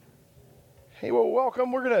Hey, well,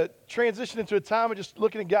 welcome. We're going to transition into a time of just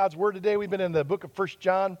looking at God's Word today. We've been in the book of 1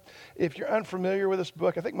 John. If you're unfamiliar with this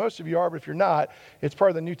book, I think most of you are, but if you're not, it's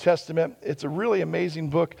part of the New Testament. It's a really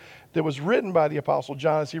amazing book that was written by the Apostle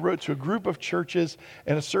John as he wrote to a group of churches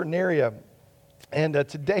in a certain area. And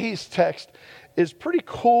today's text is pretty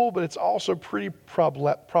cool, but it's also pretty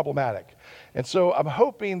problematic. And so I'm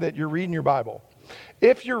hoping that you're reading your Bible.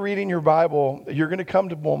 If you're reading your Bible, you're going to come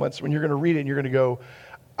to moments when you're going to read it and you're going to go,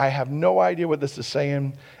 I have no idea what this is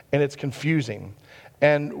saying, and it's confusing.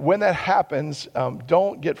 And when that happens,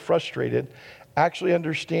 don't get frustrated. Actually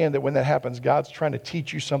understand that when that happens, God's trying to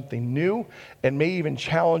teach you something new and may even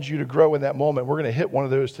challenge you to grow in that moment. We're going to hit one of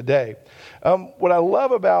those today. What I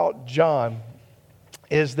love about John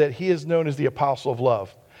is that he is known as the apostle of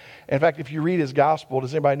love. In fact, if you read his gospel,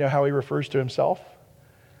 does anybody know how he refers to himself?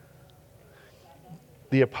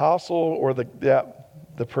 The apostle or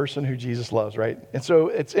the person who Jesus loves, right? And so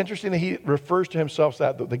it's interesting that he refers to himself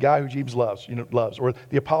as the guy who Jesus loves, or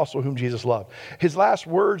the apostle whom Jesus loved. His last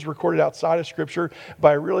words recorded outside of Scripture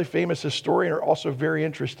by a really famous historian are also very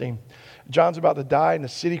interesting. John's about to die in a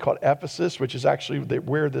city called Ephesus, which is actually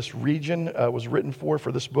where this region was written for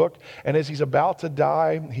this book. And as he's about to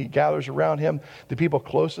die, he gathers around him the people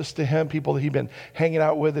closest to him, people that he'd been hanging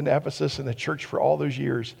out with in Ephesus and the church for all those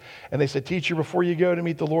years. And they said, "Teacher, before you go to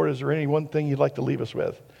meet the Lord, is there any one thing you'd like to leave us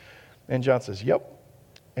with?" And John says, "Yep."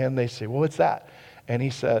 And they say, "Well, what's that?" And he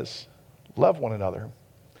says, "Love one another."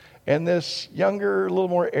 And this younger, a little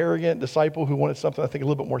more arrogant disciple who wanted something, I think, a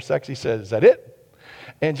little bit more sexy says, "Is that it?"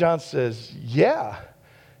 And John says, "Yeah,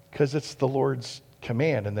 because it's the Lord's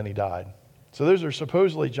command." And then he died. So those are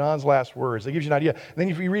supposedly John's last words. That gives you an idea. And then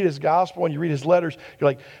if you read his gospel and you read his letters, you're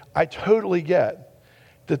like, I totally get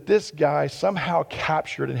that this guy somehow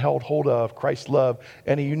captured and held hold of Christ's love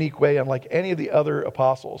in a unique way, unlike any of the other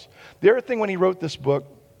apostles. The other thing when he wrote this book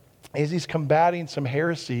is he's combating some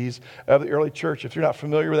heresies of the early church. If you're not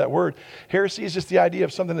familiar with that word, heresy is just the idea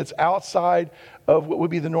of something that's outside of what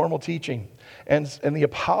would be the normal teaching. And the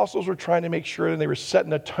apostles were trying to make sure, and they were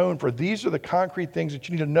setting a tone for these are the concrete things that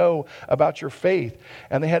you need to know about your faith.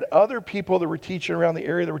 And they had other people that were teaching around the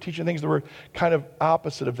area that were teaching things that were kind of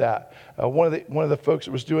opposite of that. One of the folks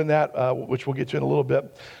that was doing that, which we'll get to in a little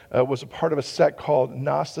bit, was a part of a sect called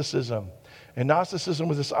Gnosticism. And Gnosticism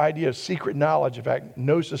was this idea of secret knowledge. In fact,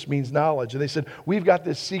 gnosis means knowledge. And they said, we've got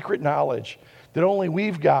this secret knowledge that only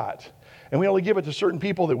we've got. And we only give it to certain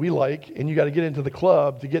people that we like, and you got to get into the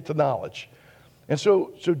club to get to knowledge. And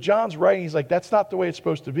so John's writing, he's like, that's not the way it's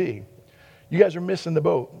supposed to be. You guys are missing the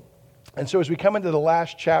boat. And so as we come into the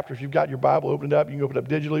last chapter, if you've got your Bible opened up, you can open it up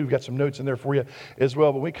digitally. We've got some notes in there for you as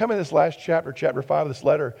well. But when we come in this last chapter, chapter 5 of this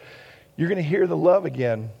letter, you're going to hear the love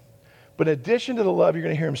again. But in addition to the love, you're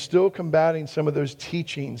going to hear him still combating some of those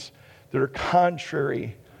teachings that are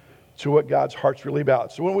contrary to what God's heart's really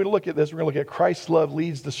about. So when we look at this, we're going to look at Christ's love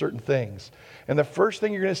leads to certain things. And the first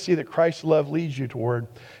thing you're going to see that Christ's love leads you toward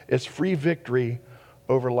is free victory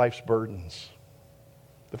over life's burdens.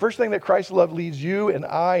 The first thing that Christ's love leads you and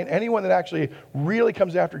I and anyone that actually really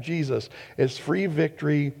comes after Jesus is free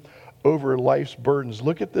victory over life's burdens.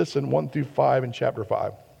 Look at this in 1 through 5 in chapter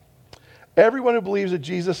 5. Everyone who believes that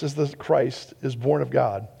Jesus is the Christ is born of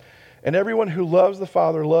God. And everyone who loves the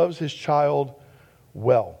Father loves his child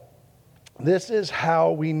well. This is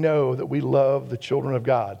how we know that we love the children of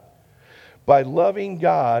God. By loving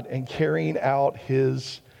God and carrying out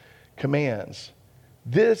his commands.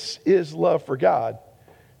 This is love for God,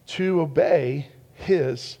 to obey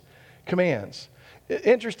his commands.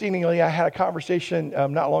 Interestingly, I had a conversation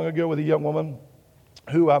not long ago with a young woman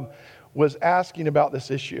who was asking about this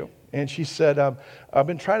issue. And she said, I've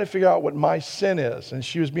been trying to figure out what my sin is. And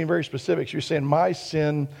she was being very specific. She was saying, my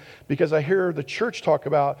sin, because I hear the church talk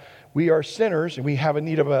about we are sinners and we have a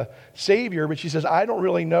need of a Savior. But she says, I don't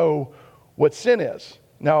really know what sin is.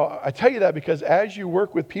 Now, I tell you that because as you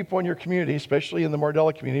work with people in your community, especially in the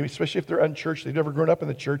Mardella community, especially if they're unchurched, they've never grown up in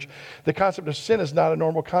the church, the concept of sin is not a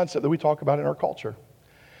normal concept that we talk about in our culture.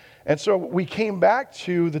 And so we came back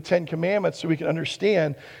to the 10 Commandments so we can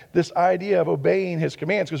understand this idea of obeying his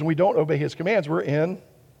commands. Because when we don't obey his commands, we're in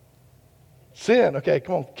sin. Okay,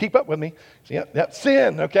 come on, keep up with me.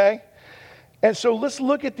 Sin, okay? And so let's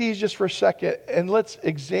look at these just for a second, and let's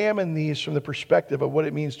examine these from the perspective of what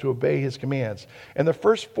it means to obey his commands. And the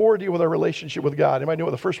first 4 deal with our relationship with God. Anybody know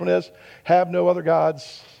what the first one is? Have no other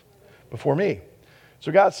gods before me.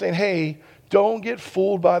 So God's saying, hey, don't get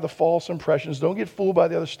fooled by the false impressions. Don't get fooled by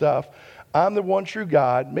the other stuff. I'm the one true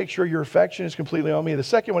God. Make sure your affection is completely on me. The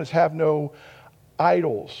second one is have no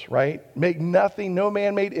idols, right? Make nothing, no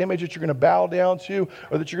man-made image that you're going to bow down to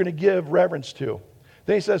or that you're going to give reverence to.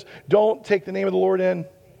 Then he says, don't take the name of the Lord in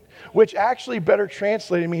which actually better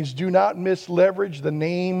translated means do not misleverage the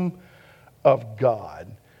name of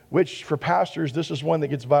God, which for pastors, this is one that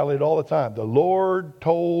gets violated all the time. The Lord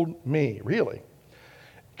told me, really.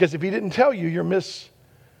 Because if he didn't tell you, you're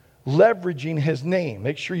misleveraging his name.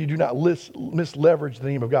 Make sure you do not misleverage the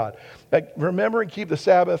name of God. Like, remember and keep the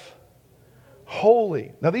Sabbath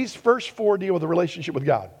holy. Now, these first 4 deal with the relationship with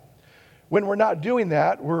God. When we're not doing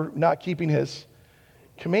that, we're not keeping his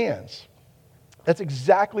commands. That's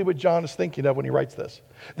exactly what John is thinking of when he writes this.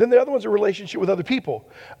 Then the other one's a relationship with other people.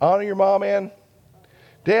 Honor your mom and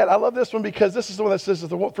dad. I love this one because this is the one that says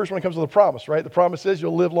the first one that comes with a promise, right? The promise is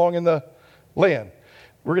you'll live long in the land.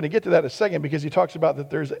 We're going to get to that in a second because he talks about that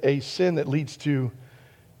there's a sin that leads to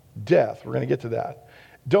death. We're going to get to that.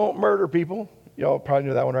 Don't murder people. Y'all probably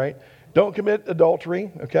know that one, right? Don't commit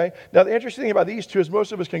adultery, okay? Now, the interesting thing about these two is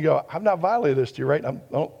most of us can go, I've not violated this to you, right?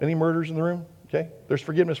 Any murders in the room? Okay? There's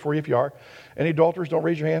forgiveness for you if you are. Any adulterers, don't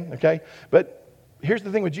raise your hand, okay? But here's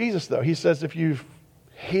the thing with Jesus, though. He says if you've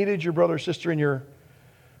hated your brother or sister in your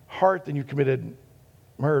heart, then you've committed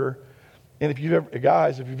murder. And if you've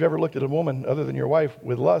ever looked at a woman other than your wife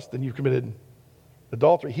with lust, then you've committed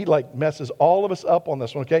adultery. He messes all of us up on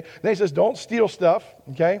this one, okay? Then he says, don't steal stuff,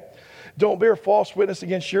 okay? Don't bear false witness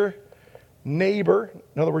against your neighbor.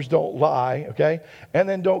 In other words, don't lie, okay? And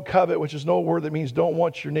then don't covet, which is no word that means don't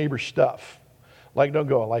want your neighbor's stuff. Like, don't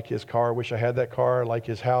go, I like his car, wish I had that car, I like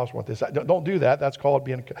his house, want this. Don't do that. That's called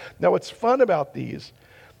being. Now, what's fun about these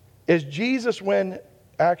is Jesus, when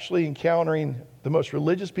actually encountering the most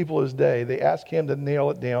religious people of his day, they ask him to nail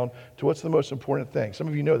it down to what's the most important thing. Some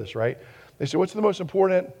of you know this, right? They say, what's the most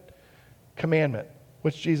important commandment?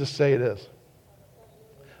 What's Jesus say it is?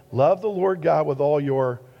 Love the Lord God with all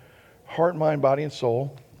your heart, mind, body, and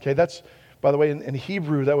soul. Okay, that's, by the way, in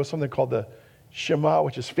Hebrew, that was something called the Shema,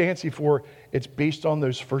 which is fancy for, it's based on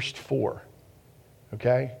those first 4.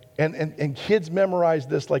 Okay? And kids memorize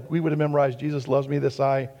this like we would have memorized, Jesus loves me, this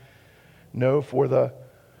I know for the,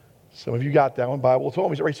 some of you got that one, Bible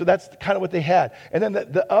told me. Right? So that's kind of what they had. And then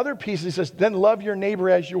the other piece, he says, then love your neighbor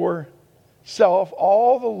as yourself.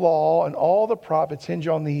 All the law and all the prophets hinge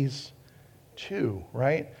on these 2,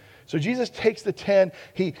 right? So Jesus takes the 10,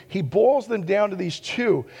 he boils them down to these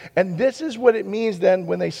 2. And this is what it means then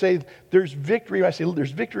when they say there's victory. I say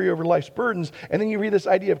there's victory over life's burdens. And then you read this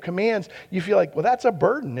idea of commands, you feel like, well, that's a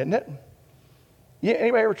burden, isn't it? Yeah,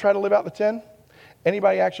 anybody ever try to live out the 10?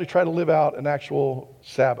 Anybody actually try to live out an actual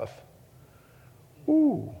Sabbath?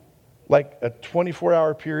 Ooh, like a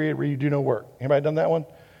 24-hour period where you do no work. Anybody done that one?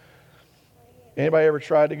 Anybody ever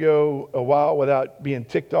tried to go a while without being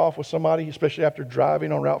ticked off with somebody, especially after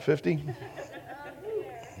driving on Route 50?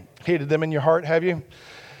 Hated them in your heart, have you?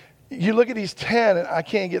 You look at these 10, and I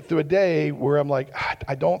can't get through a day where I'm like,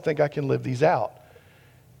 I don't think I can live these out.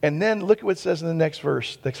 And then look at what it says in the next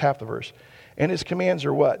verse, next half the verse. And his commands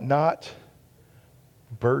are what? Not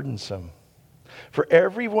burdensome. For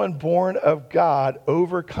everyone born of God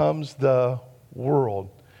overcomes the world.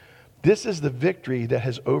 This is the victory that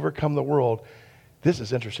has overcome the world. This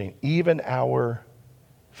is interesting. Even our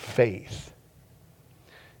faith.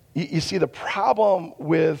 You see, the problem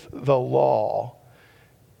with the law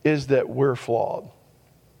is that we're flawed.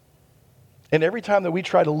 And every time that we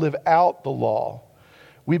try to live out the law,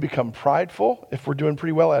 we become prideful, if we're doing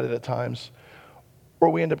pretty well at it at times, or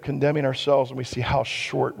we end up condemning ourselves and we see how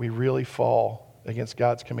short we really fall against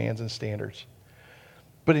God's commands and standards.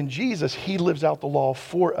 But in Jesus, he lives out the law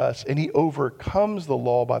for us, and he overcomes the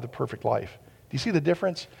law by the perfect life. Do you see the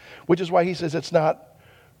difference? Which is why he says it's not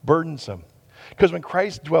burdensome. Because when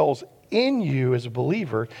Christ dwells in you as a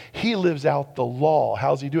believer, he lives out the law.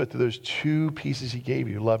 How does he do it? Through those 2 pieces he gave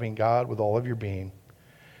you, loving God with all of your being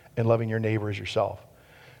and loving your neighbor as yourself.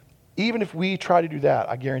 Even if we try to do that,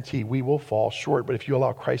 I guarantee we will fall short. But if you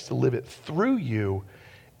allow Christ to live it through you,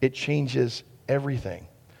 it changes everything.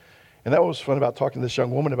 And that was fun about talking to this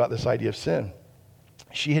young woman about this idea of sin.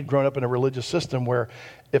 She had grown up in a religious system where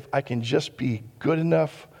if I can just be good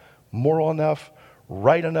enough, moral enough,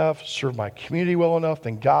 right enough, serve my community well enough,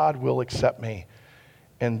 then God will accept me.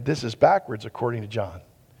 And this is backwards according to John.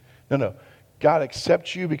 No. God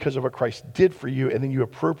accepts you because of what Christ did for you, and then you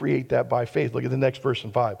appropriate that by faith. Look at the next verse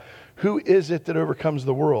in 5. Who is it that overcomes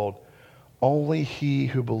the world? Only he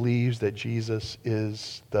who believes that Jesus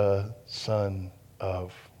is the Son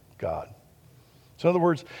of God. So in other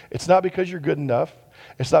words, it's not because you're good enough.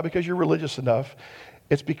 It's not because you're religious enough.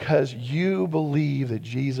 It's because you believe that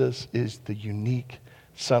Jesus is the unique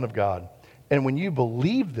Son of God. And when you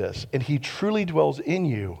believe this and he truly dwells in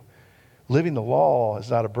you, living the law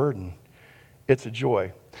is not a burden. It's a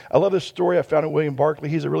joy. I love this story. I found it William Barclay.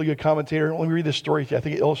 He's a really good commentator. Let me read this story to you. I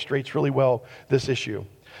think it illustrates really well this issue.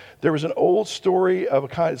 There was an old story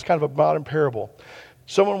it's kind of a modern parable.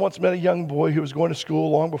 Someone once met a young boy who was going to school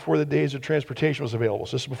long before the days of transportation was available.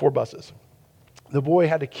 So this is before buses. The boy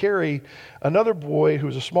had to carry another boy who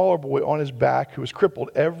was a smaller boy on his back who was crippled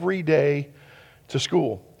every day to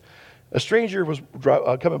school. A stranger was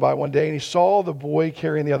coming by one day, and he saw the boy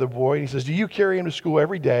carrying the other boy, and he says, "Do you carry him to school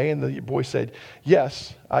every day?" And the boy said,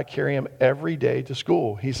 "Yes, I carry him every day to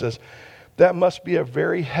school." He says, "That must be a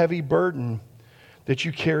very heavy burden that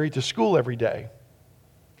you carry to school every day."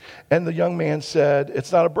 And the young man said,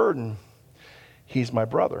 "It's not a burden. He's my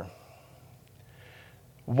brother."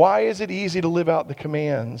 Why is it easy to live out the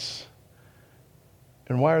commands,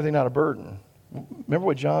 and why are they not a burden? Remember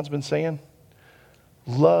what John's been saying?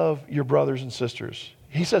 Love your brothers and sisters.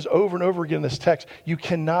 He says over and over again in this text, you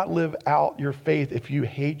cannot live out your faith if you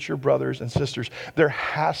hate your brothers and sisters. There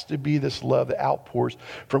has to be this love that outpours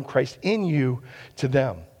from Christ in you to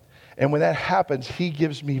them. And when that happens, he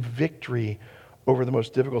gives me victory over the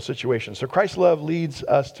most difficult situations. So Christ's love leads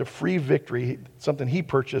us to free victory, something he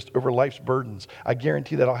purchased over life's burdens. I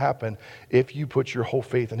guarantee that'll happen if you put your whole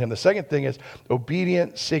faith in him. The second thing is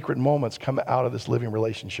obedient, sacred moments come out of this living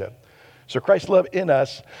relationship. So Christ's love in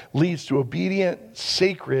us leads to obedient,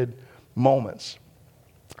 sacred moments.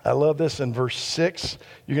 I love this in verse 6.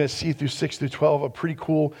 You're going to see through 6 through 12 a pretty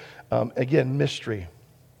cool, again, mystery.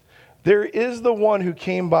 There is the one who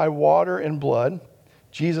came by water and blood,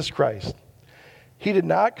 Jesus Christ. He did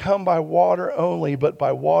not come by water only, but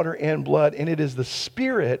by water and blood. And it is the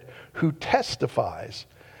Spirit who testifies,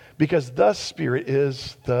 because the Spirit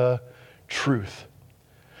is the truth.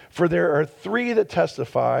 For there are three that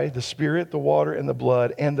testify, the Spirit, the water, and the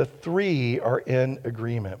blood, and the three are in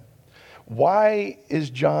agreement. Why is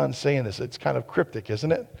John saying this? It's kind of cryptic,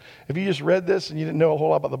 isn't it? If you just read this and you didn't know a whole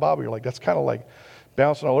lot about the Bible, you're like, that's kind of like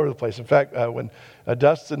bouncing all over the place. In fact, when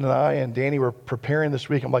Dustin and I and Danny were preparing this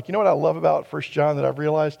week, I'm like, you know what I love about 1 John that I've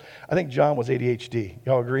realized? I think John was ADHD.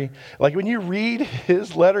 Y'all agree? Like when you read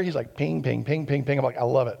his letter, he's like ping, ping, ping, ping, ping. I'm like, I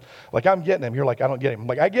love it. Like I'm getting him. You're like, I don't get him. I'm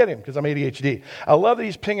like, I get him because I'm ADHD. I love that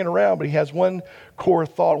he's pinging around, but he has one core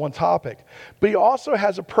thought, one topic. But he also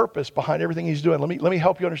has a purpose behind everything he's doing. Let me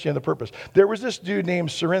help you understand the purpose. There was this dude named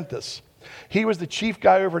Cerinthus. He was the chief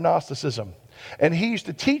guy over Gnosticism. And he used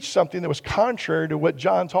to teach something that was contrary to what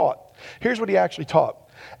John taught. Here's what he actually taught.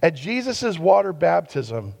 At Jesus' water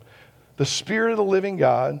baptism, the Spirit of the living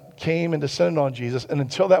God came and descended on Jesus. And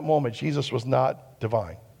until that moment, Jesus was not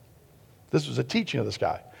divine. This was a teaching of this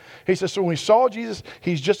guy. He says, so when we saw Jesus,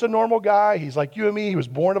 he's just a normal guy. He's like you and me. He was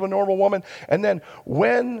born of a normal woman. And then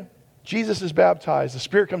when Jesus is baptized, the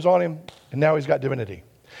Spirit comes on him, and now he's got divinity.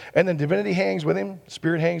 And then divinity hangs with him,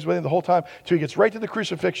 Spirit hangs with him the whole time, till he gets right to the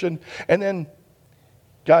crucifixion, and then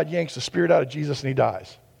God yanks the Spirit out of Jesus and he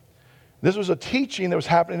dies. This was a teaching that was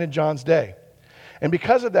happening in John's day. And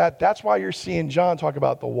because of that, that's why you're seeing John talk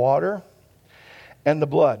about the water and the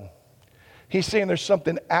blood. He's saying there's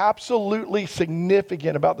something absolutely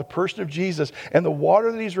significant about the person of Jesus, and the water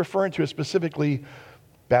that he's referring to is specifically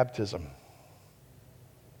baptism.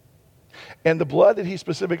 And the blood that he's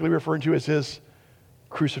specifically referring to is his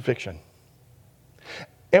crucifixion.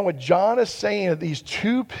 And what John is saying at these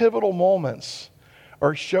two pivotal moments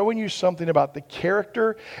are showing you something about the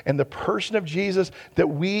character and the person of Jesus that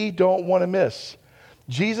we don't want to miss.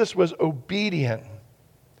 Jesus was obedient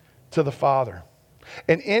to the Father.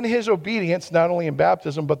 And in his obedience, not only in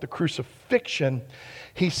baptism, but the crucifixion,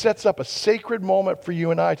 he sets up a sacred moment for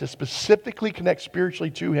you and I to specifically connect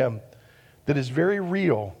spiritually to him that is very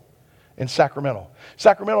real and sacramental.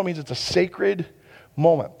 Sacramental means it's a sacred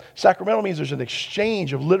moment. Sacramental means there's an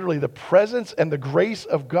exchange of literally the presence and the grace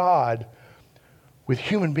of God with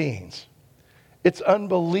human beings. It's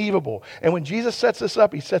unbelievable. And when Jesus sets this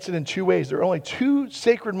up, he sets it in two ways. There are only two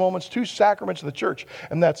sacred moments, two sacraments of the church,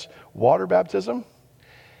 and that's water baptism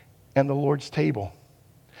and the Lord's table.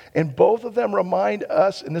 And both of them remind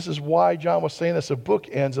us, and this is why John was saying this, of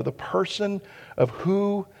bookends of the person of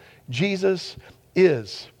who Jesus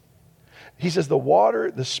is. He says the water,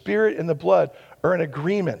 the Spirit, and the blood are in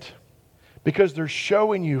agreement because they're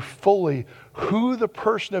showing you fully who the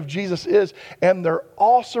person of Jesus is, and they're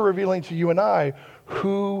also revealing to you and I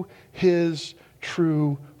who his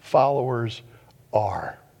true followers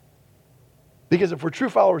are. Because if we're true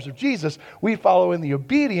followers of Jesus, we follow in the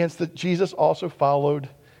obedience that Jesus also followed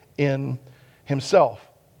in himself.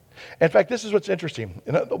 In fact, this is what's interesting,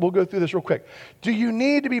 and we'll go through this real quick. Do you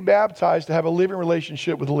need to be baptized to have a living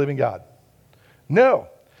relationship with the living God? No.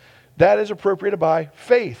 That is appropriated by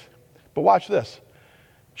faith. But watch this.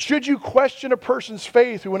 Should you question a person's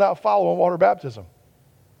faith who will not follow in water baptism?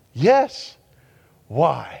 Yes.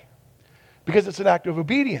 Why? Because it's an act of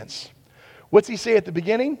obedience. What's he say at the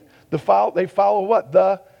beginning? They follow what?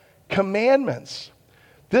 The commandments.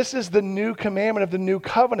 This is the new commandment of the new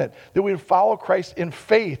covenant, that we would follow Christ in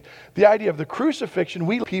faith. The idea of the crucifixion,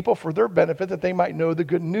 we people for their benefit, that they might know the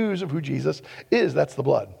good news of who Jesus is. That's the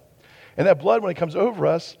blood. And that blood, when it comes over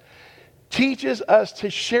us, teaches us to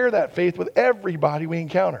share that faith with everybody we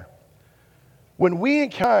encounter. When we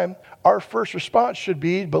encounter, our first response should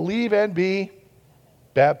be believe and be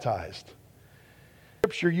baptized.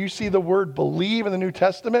 Scripture, you see the word believe in the New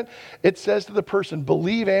Testament, it says to the person,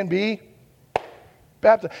 believe and be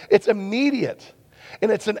baptized. It's immediate, and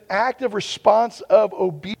it's an active response of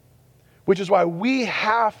obedience, which is why we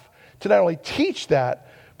have to not only teach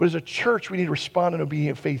that, but as a church, we need to respond in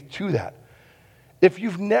obedient faith to that. If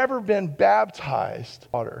you've never been baptized,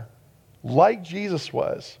 like Jesus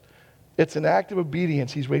was, it's an act of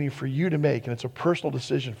obedience he's waiting for you to make, and it's a personal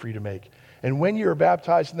decision for you to make. And when you are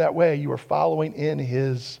baptized in that way, you are following in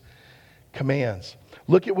his commands.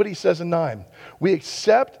 Look at what he says in 9. We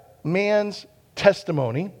accept man's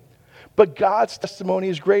testimony, but God's testimony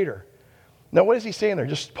is greater. Now, what is he saying there?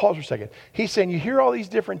 Just pause for a second. He's saying you hear all these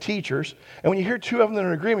different teachers, and when you hear two of them that are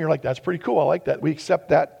in agreement, you're like, that's pretty cool. I like that. We accept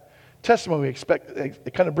that testimony. We expect,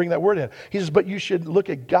 kind of bring that word in. He says, but you should look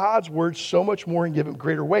at God's word so much more and give it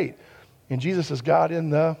greater weight. And Jesus is God in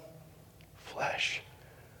the flesh.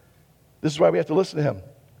 This is why we have to listen to him,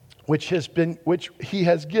 which he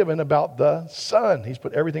has given about the Son. He's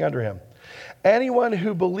put everything under him. Anyone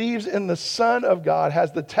who believes in the Son of God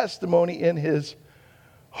has the testimony in his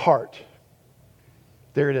heart.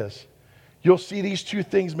 There it is. You'll see these two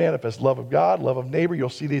things manifest. Love of God, love of neighbor. You'll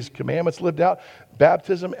see these commandments lived out.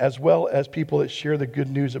 Baptism, as well as people that share the good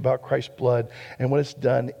news about Christ's blood and what it's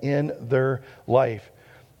done in their life.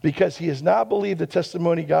 Because he has not believed the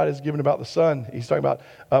testimony God has given about the Son. He's talking about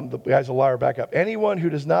the guy's a liar. Back up. Anyone who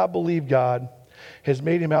does not believe God has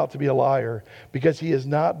made him out to be a liar, because he has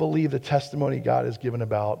not believed the testimony God has given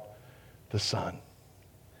about the Son.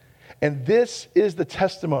 And this is the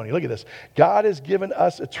testimony. Look at this. God has given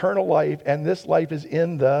us eternal life, and this life is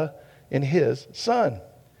in his Son.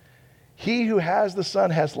 He who has the Son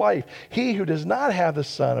has life. He who does not have the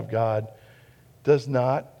Son of God does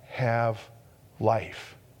not have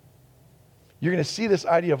life. You're going to see this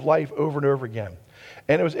idea of life over and over again.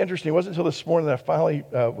 And it was interesting. It wasn't until this morning that I finally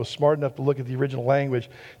was smart enough to look at the original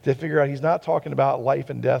language to figure out he's not talking about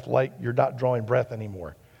life and death like you're not drawing breath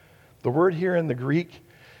anymore. The word here in the Greek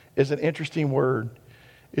is an interesting word.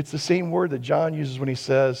 It's the same word that John uses when he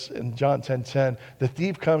says in John 10:10, the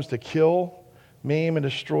thief comes to kill, maim, and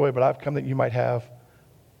destroy, but I've come that you might have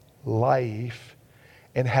life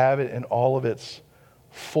and have it in all of its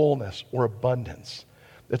fullness or abundance.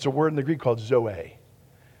 It's a word in the Greek called zoe.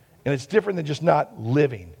 And it's different than just not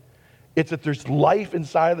living. It's that there's life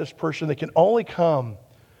inside of this person that can only come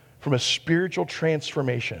from a spiritual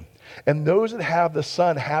transformation. And those that have the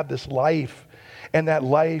Son have this life, and that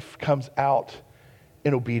life comes out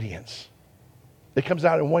in obedience. It comes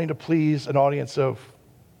out in wanting to please an audience of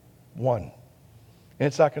one. And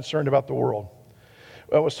it's not concerned about the world.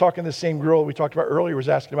 I was talking to the same girl we talked about earlier, was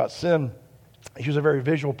asking about sin. She was a very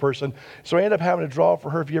visual person. So I ended up having to draw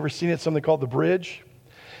for her, if you ever seen it, something called the bridge.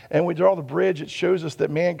 And when we draw the bridge, it shows us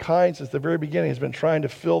that mankind, since the very beginning, has been trying to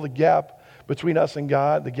fill the gap between us and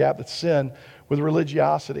God, the gap that's sin, with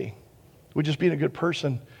religiosity, with just being a good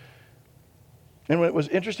person. And what was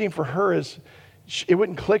interesting for her is it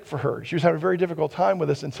wouldn't click for her. She was having a very difficult time with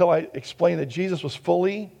this until I explained that Jesus was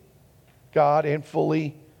fully God and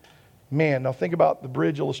fully man. Now think about the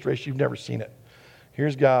bridge illustration. You've never seen it.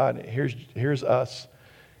 Here's God. Here's us.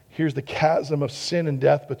 Here's the chasm of sin and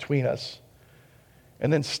death between us.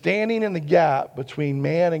 And then standing in the gap between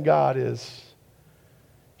man and God is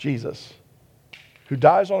Jesus, who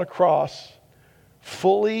dies on a cross,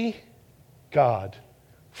 fully God,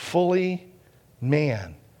 fully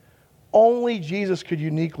man. Only Jesus could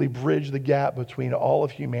uniquely bridge the gap between all of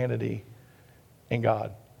humanity and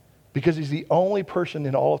God, because he's the only person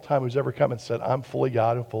in all of time who's ever come and said, I'm fully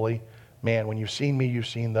God and fully man. When you've seen me, you've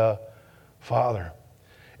seen the Father.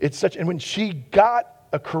 And when she got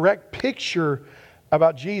a correct picture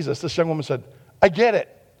about Jesus, this young woman said, I get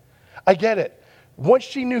it. I get it. Once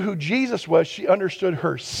she knew who Jesus was, she understood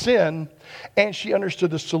her sin, and she understood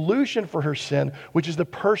the solution for her sin, which is the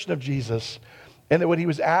person of Jesus. And that what he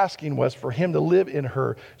was asking was for him to live in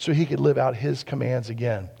her so he could live out his commands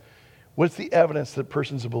again. What's the evidence that a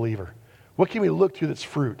person's a believer? What can we look to that's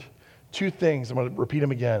fruit? Two things. I'm going to repeat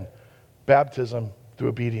them again. Baptism through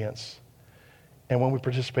obedience. And when we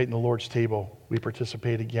participate in the Lord's table, we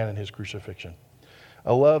participate again in his crucifixion.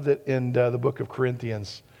 I love that in the book of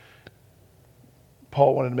Corinthians,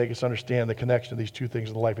 Paul wanted to make us understand the connection of these two things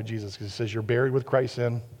in the life of Jesus, because he says you're buried with Christ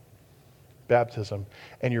in baptism,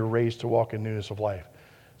 and you're raised to walk in newness of life.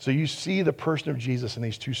 So you see the person of Jesus in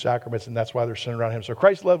these two sacraments, and that's why they're centered around him. So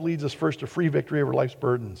Christ's love leads us first to free victory over life's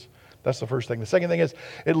burdens. That's the first thing. The second thing is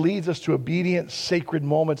it leads us to obedient, sacred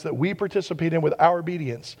moments that we participate in with our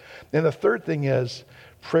obedience. And the third thing is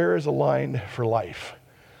prayer is aligned for life.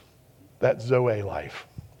 That Zoe life.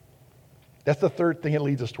 That's the third thing it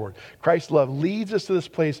leads us toward. Christ's love leads us to this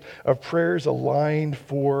place of prayers aligned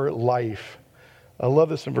for life. I love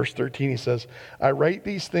this in verse 13. He says, I write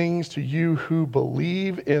these things to you who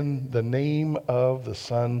believe in the name of the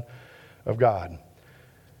Son of God,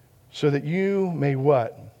 so that you may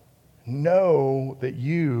what? Know that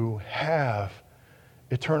you have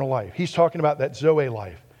eternal life. He's talking about that Zoe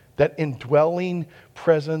life, that indwelling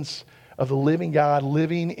presence of the living God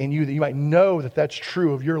living in you, that you might know that that's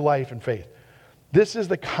true of your life and faith. This is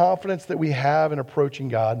the confidence that we have in approaching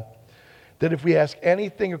God, that if we ask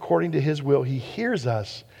anything according to his will, he hears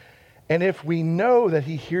us. And if we know that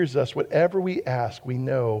he hears us, whatever we ask, we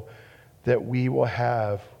know that we will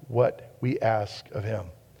have what we ask of him.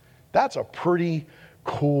 That's a pretty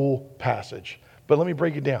cool passage. But let me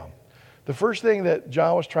break it down. The first thing that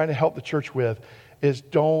John was trying to help the church with is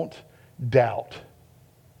don't doubt.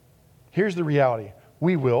 Here's the reality.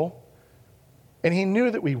 We will. And he knew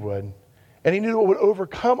that we would. And he knew what would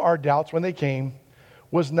overcome our doubts when they came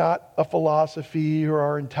was not a philosophy or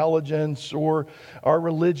our intelligence or our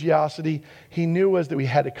religiosity. He knew was that we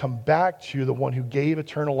had to come back to the one who gave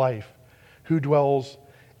eternal life, who dwells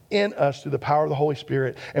in us through the power of the Holy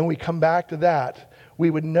Spirit. And we come back to that, we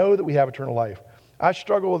would know that we have eternal life. I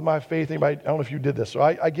struggle with my faith. Anybody, I don't know if you did this. So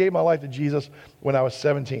I gave my life to Jesus when I was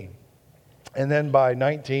 17. And then by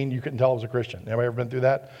 19, you couldn't tell I was a Christian. Anybody ever been through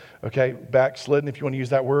that? Okay, backslidden, if you want to use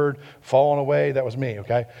that word, falling away, that was me,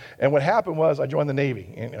 okay? And what happened was I joined the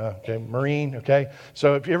Navy, Marine, okay?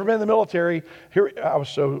 So if you've ever been in the military, here I was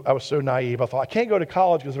so naive. I thought, I can't go to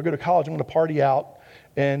college because if I go to college, I'm going to party out,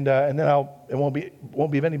 and then it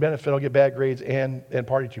won't be of any benefit. I'll get bad grades and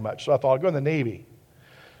party too much. So I thought, I'll go in the Navy.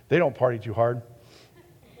 They don't party too hard.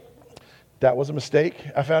 That was a mistake.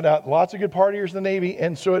 I found out lots of good partiers in the Navy,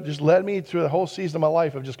 and so it just led me through the whole season of my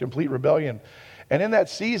life of just complete rebellion. And in that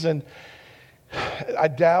season, I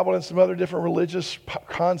dabbled in some other different religious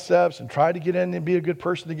concepts and tried to get in and be a good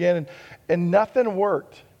person again, and nothing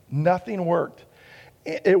worked. Nothing worked.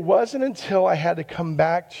 It wasn't until I had to come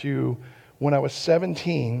back to when I was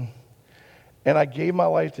 17, and I gave my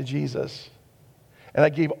life to Jesus. And I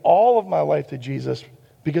gave all of my life to Jesus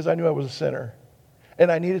because I knew I was a sinner.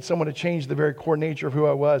 And I needed someone to change the very core nature of who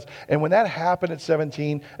I was. And when that happened at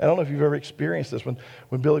 17, I don't know if you've ever experienced this, when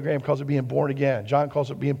Billy Graham calls it being born again. John calls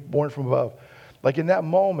it being born from above. Like in that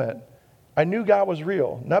moment, I knew God was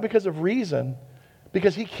real. Not because of reason,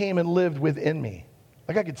 because he came and lived within me.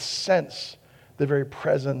 Like I could sense the very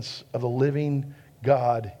presence of the living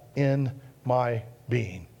God in my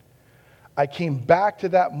being. I came back to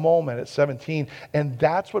that moment at 17, and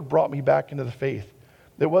that's what brought me back into the faith.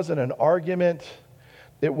 It wasn't an argument.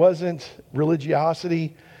 It wasn't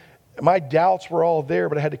religiosity. My doubts were all there,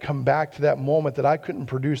 but I had to come back to that moment that I couldn't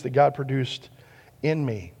produce, that God produced in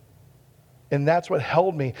me. And that's what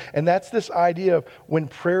held me. And that's this idea of when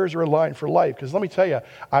prayers are aligned for life. Because let me tell you,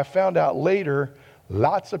 I found out later,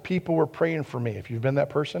 lots of people were praying for me. If you've been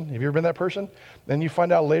that person, have you ever been that person? Then you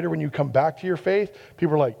find out later when you come back to your faith,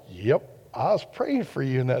 people are like, yep, I was praying for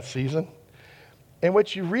you in that season. And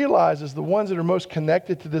what you realize is the ones that are most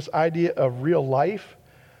connected to this idea of real life,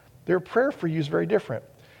 their prayer for you is very different.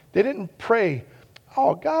 They didn't pray,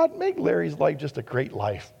 oh, God, make Larry's life just a great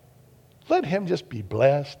life. Let him just be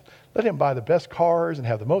blessed. Let him buy the best cars and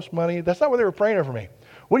have the most money. That's not what they were praying over me.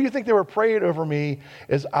 What do you think they were praying over me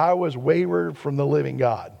as I was wayward from the living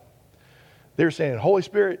God? They were saying, Holy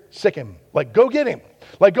Spirit, sick him. Like, go get him.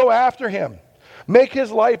 Like, go after him. Make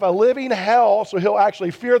his life a living hell so he'll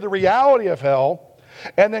actually fear the reality of hell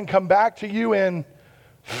and then come back to you in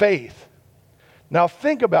faith. Now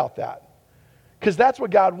think about that, because that's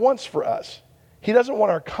what God wants for us. He doesn't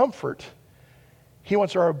want our comfort. He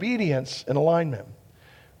wants our obedience and alignment.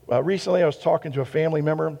 Recently I was talking to a family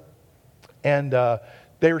member, and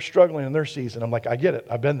they were struggling in their season. I'm like, I get it.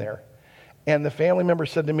 I've been there. And the family member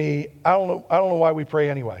said to me, I don't know why we pray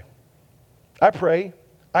anyway. I pray,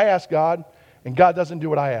 I ask God, and God doesn't do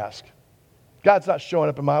what I ask. God's not showing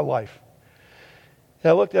up in my life. And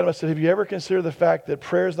I looked at him and I said, have you ever considered the fact that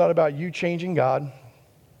prayer is not about you changing God,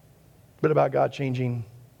 but about God changing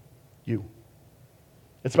you?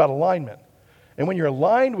 It's about alignment. And when you're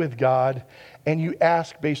aligned with God and you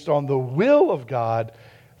ask based on the will of God,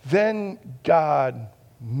 then God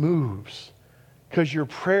moves. because your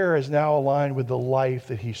prayer is now aligned with the life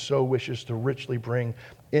that he so wishes to richly bring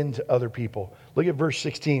into other people. Look at verse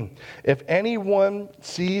 16. If anyone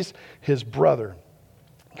sees his brother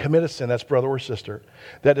commit a sin, that's brother or sister,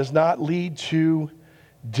 that does not lead to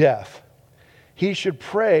death, he should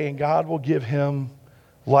pray and God will give him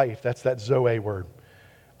life. That's that Zoe word.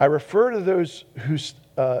 I refer to those whose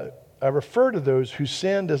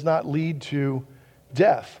sin does not lead to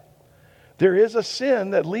death. There is a sin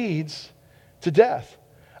that leads to death.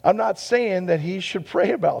 I'm not saying that he should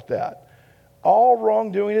pray about that. All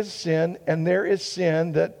wrongdoing is sin, and there is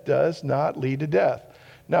sin that does not lead to death.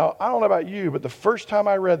 Now, I don't know about you, but the first time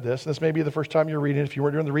I read this, and this may be the first time you're reading it, if you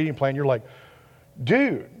weren't doing the reading plan, you're like,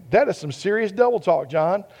 dude, that is some serious double talk,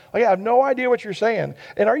 John. Like, I have no idea what you're saying.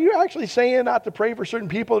 And are you actually saying not to pray for certain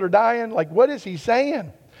people that are dying? Like, what is he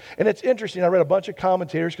saying? And it's interesting. I read a bunch of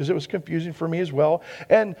commentators because it was confusing for me as well.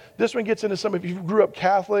 And this one gets into some, if you grew up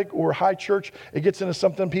Catholic or high church, it gets into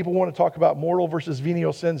something people want to talk about mortal versus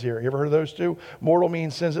venial sins here. You ever heard of those two? Mortal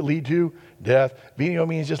means sins that lead to death. Venial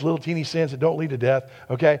means just little teeny sins that don't lead to death.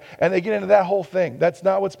 Okay? And they get into that whole thing. That's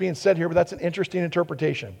not what's being said here, but that's an interesting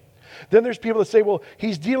interpretation. Then there's people that say, well,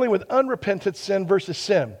 he's dealing with unrepentant sin versus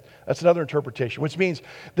sin. That's another interpretation, which means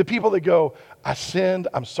the people that go, I sinned,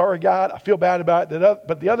 I'm sorry, God, I feel bad about it.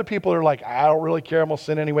 But the other people are like, I don't really care, I'm going to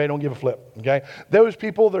sin anyway, don't give a flip. Okay? Those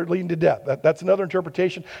people, they're leading to death. That's another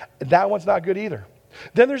interpretation. That one's not good either.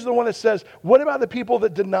 Then there's the one that says, what about the people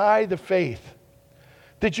that deny the faith?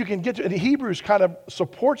 That you can get to, and Hebrews kind of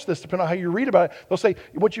supports this depending on how you read about it. They'll say,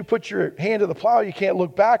 once you put your hand to the plow, you can't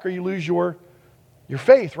look back or you lose your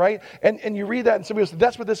faith, right? And you read that and somebody goes,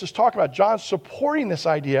 that's what this is talking about. John's supporting this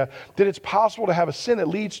idea that it's possible to have a sin that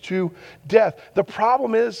leads to death. The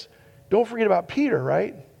problem is, don't forget about Peter,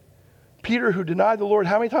 right? Peter, who denied the Lord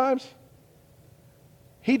how many times?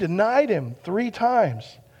 He denied him 3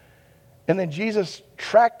 times. And then Jesus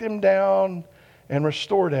tracked him down and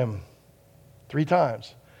restored him 3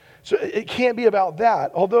 times. So it can't be about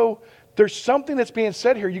that. Although there's something that's being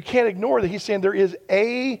said here, you can't ignore that he's saying there is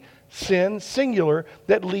a sin, singular,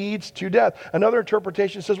 that leads to death. Another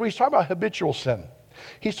interpretation says, well, he's talking about habitual sin.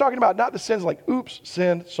 He's talking about not the sins like, oops,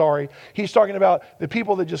 sin, sorry. He's talking about the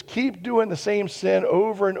people that just keep doing the same sin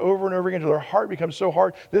over and over and over again until their heart becomes so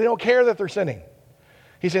hard that they don't care that they're sinning.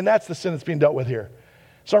 He's saying that's the sin that's being dealt with here.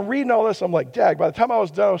 So I'm reading all this, I'm like, dag, by the time I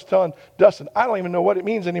was done, I was telling Dustin, I don't even know what it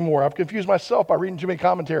means anymore. I've confused myself by reading too many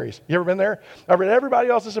commentaries. You ever been there? I read everybody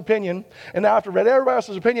else's opinion, and now after I read everybody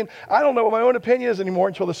else's opinion, I don't know what my own opinion is anymore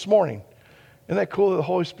until this morning. Isn't that cool that the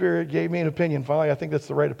Holy Spirit gave me an opinion? Finally, I think that's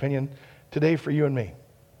the right opinion today for you and me.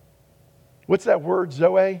 What's that word,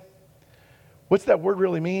 Zoe? What's that word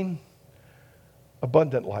really mean?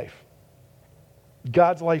 Abundant life.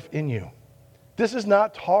 God's life in you. This is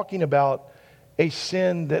not talking about a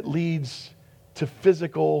sin that leads to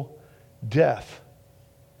physical death.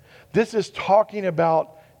 This is talking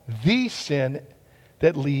about the sin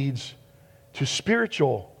that leads to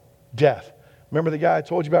spiritual death. Remember the guy I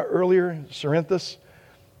told you about earlier, Cerinthus?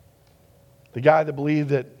 The guy that believed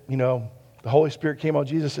that, the Holy Spirit came on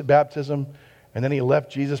Jesus at baptism and then he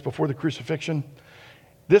left Jesus before the crucifixion.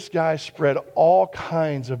 This guy spread all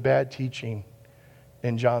kinds of bad teaching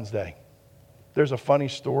in John's day. There's a funny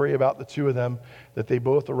story about the two of them that they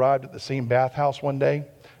both arrived at the same bathhouse one day.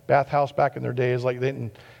 Bathhouse back in their day is like they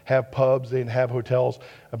didn't have pubs, they didn't have hotels.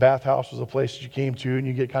 A bathhouse was a place that you came to and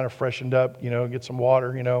you get kind of freshened up, get some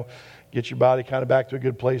water, get your body kind of back to a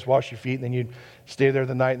good place, wash your feet, and then you'd stay there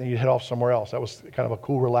the night and then you'd head off somewhere else. That was kind of a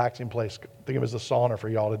cool, relaxing place. Think of it as the sauna for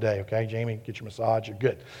y'all today, okay? Jamie, get your massage, you're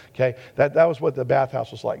good, okay? That was what the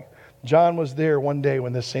bathhouse was like. John was there one day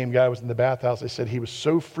when this same guy was in the bathhouse. They said he was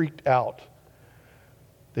so freaked out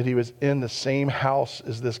that he was in the same house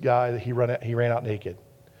as this guy that he ran out naked.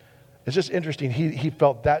 It's just interesting. He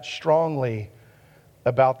felt that strongly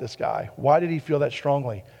about this guy. Why did he feel that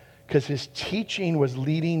strongly? Because his teaching was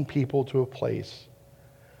leading people to a place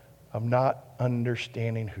of not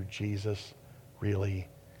understanding who Jesus really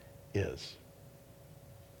is.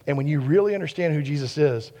 And when you really understand who Jesus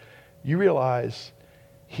is, you realize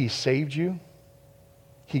he saved you.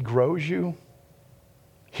 He grows you.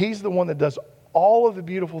 He's the one that does all of the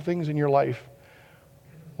beautiful things in your life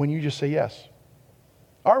when you just say yes.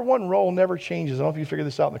 Our one role never changes. I don't know if you figured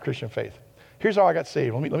this out in the Christian faith. Here's how I got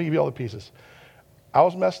saved. Let me give you all the pieces. I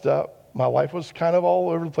was messed up. My life was kind of all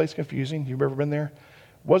over the place, confusing. You've ever been there?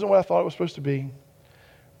 Wasn't what I thought it was supposed to be.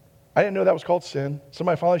 I didn't know that was called sin.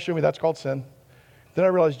 Somebody finally showed me that's called sin. Then I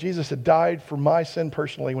realized Jesus had died for my sin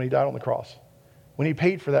personally when he died on the cross. When he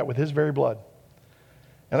paid for that with his very blood.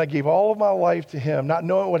 And I gave all of my life to him, not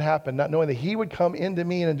knowing what happened, not knowing that he would come into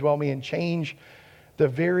me and indwell me and change the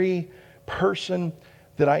very person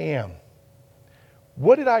that I am.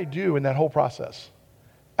 What did I do in that whole process?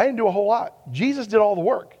 I didn't do a whole lot. Jesus did all the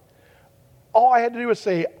work. All I had to do was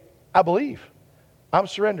say, I believe. I'm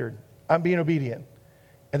surrendered. I'm being obedient.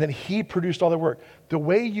 And then he produced all the work. The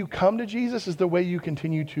way you come to Jesus is the way you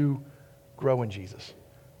continue to grow in Jesus.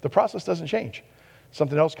 The process doesn't change.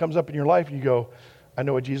 Something else comes up in your life and you go, I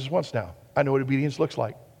know what Jesus wants now. I know what obedience looks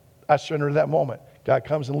like. I surrender to that moment. God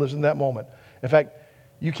comes and lives in that moment. In fact,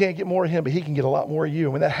 you can't get more of him, but he can get a lot more of you.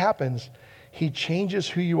 And when that happens, he changes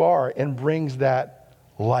who you are and brings that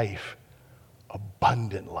life,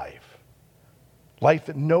 abundant life. Life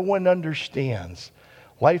that no one understands.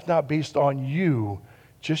 Life not based on you,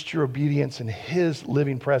 just your obedience and his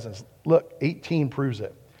living presence. Look, 18 proves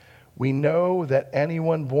it. We know that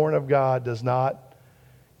anyone born of God does not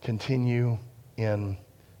continue in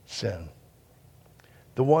sin.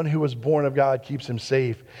 The one who was born of God keeps him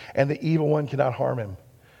safe, and the evil one cannot harm him.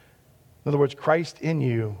 In other words, Christ in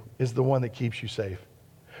you is the one that keeps you safe.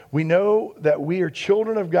 We know that we are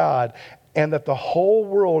children of God and that the whole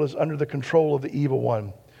world is under the control of the evil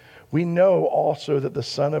one. We know also that the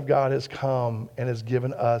Son of God has come and has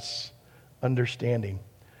given us understanding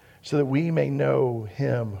so that we may know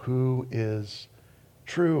him who is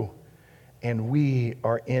true, and we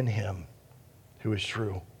are in him who is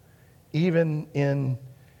true, even in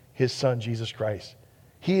his Son, Jesus Christ.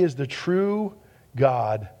 He is the true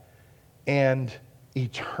God and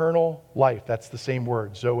eternal life. That's the same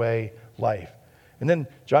word, Zoe, life. And then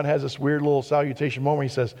John has this weird little salutation moment.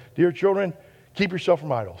 He says, dear children, keep yourself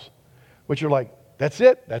from idols. Which you're like, that's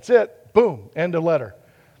it. Boom, end of letter.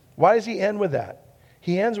 Why does he end with that?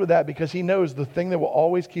 He ends with that because he knows the thing that will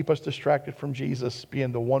always keep us distracted from Jesus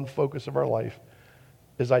being the one focus of our life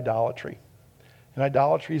is idolatry. And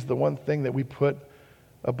idolatry is the one thing that we put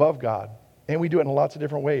above God. And we do it in lots of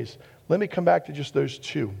different ways. Let me come back to just those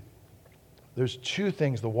two. There's two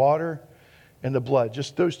things, the water and the blood.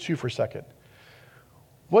 Just those two for a second.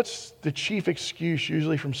 What's the chief excuse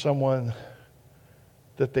usually from someone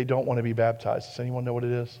that they don't want to be baptized? Does anyone know what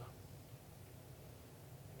it is?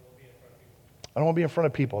 I don't want to be in front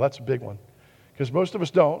of people. That's a big one. Because most of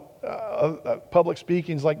us don't. Public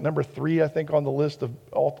speaking is like number 3, I think, on the list of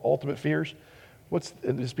ultimate fears. What's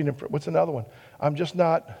another one? I'm just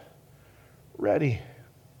not ready.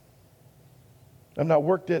 I'm not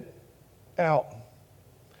worked it out.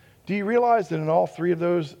 Do you realize that in all 3 of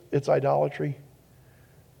those, it's idolatry?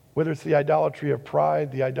 Whether it's the idolatry of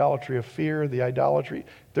pride, the idolatry of fear, the idolatry,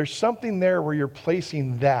 there's something there where you're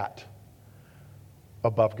placing that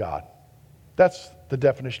above God. That's the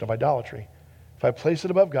definition of idolatry. If I place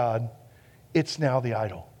it above God, it's now the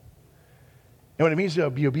idol. And what it means to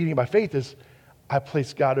be obedient by faith is I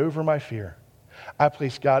place God over my fear. I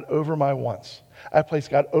place God over my wants. I place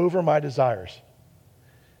God over my desires.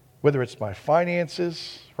 Whether it's my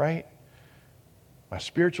finances, right? My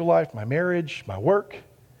spiritual life, my marriage, my work,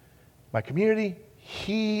 my community,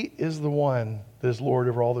 he is the one that is Lord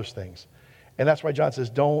over all those things. And that's why John says,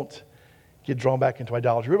 don't get drawn back into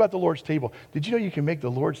idolatry. What about the Lord's table? Did you know you can make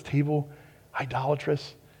the Lord's table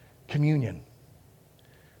idolatrous? Communion.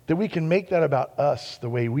 That we can make that about us, the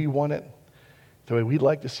way we want it, the way we'd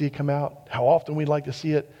like to see it come out, how often we'd like to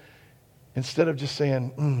see it, instead of just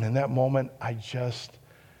saying, in that moment, I just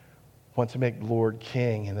want to make the Lord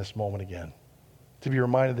king in this moment again. To be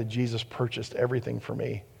reminded that Jesus purchased everything for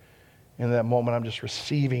me. In that moment, I'm just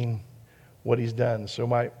receiving what he's done. So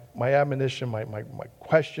my admonition, my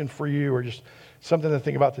question for you, or just something to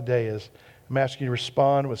think about today is, I'm asking you to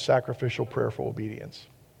respond with sacrificial, prayerful obedience.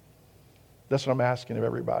 That's what I'm asking of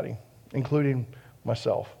everybody, including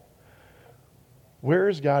myself. Where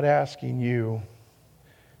is God asking you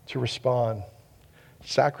to respond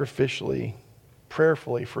sacrificially,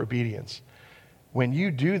 prayerfully for obedience? When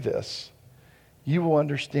you do this, you will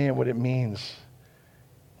understand what it means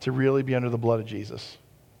to really be under the blood of Jesus.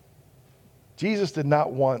 Jesus did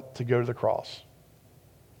not want to go to the cross.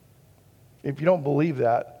 If you don't believe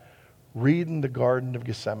that, read in the Garden of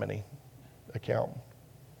Gethsemane account.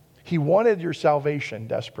 He wanted your salvation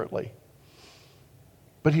desperately,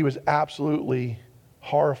 but he was absolutely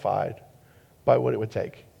horrified by what it would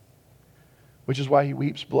take, which is why he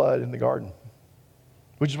weeps blood in the garden,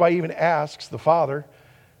 which is why he even asks the Father,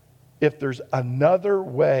 if there's another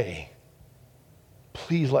way,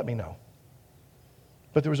 please let me know.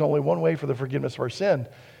 But there was only one way for the forgiveness of our sin,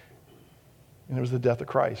 and it was the death of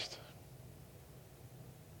Christ.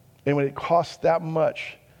 And when it costs that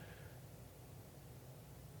much,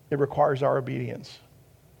 it requires our obedience.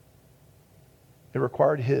 It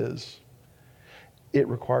required his. It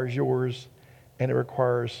requires yours, and it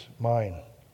requires mine.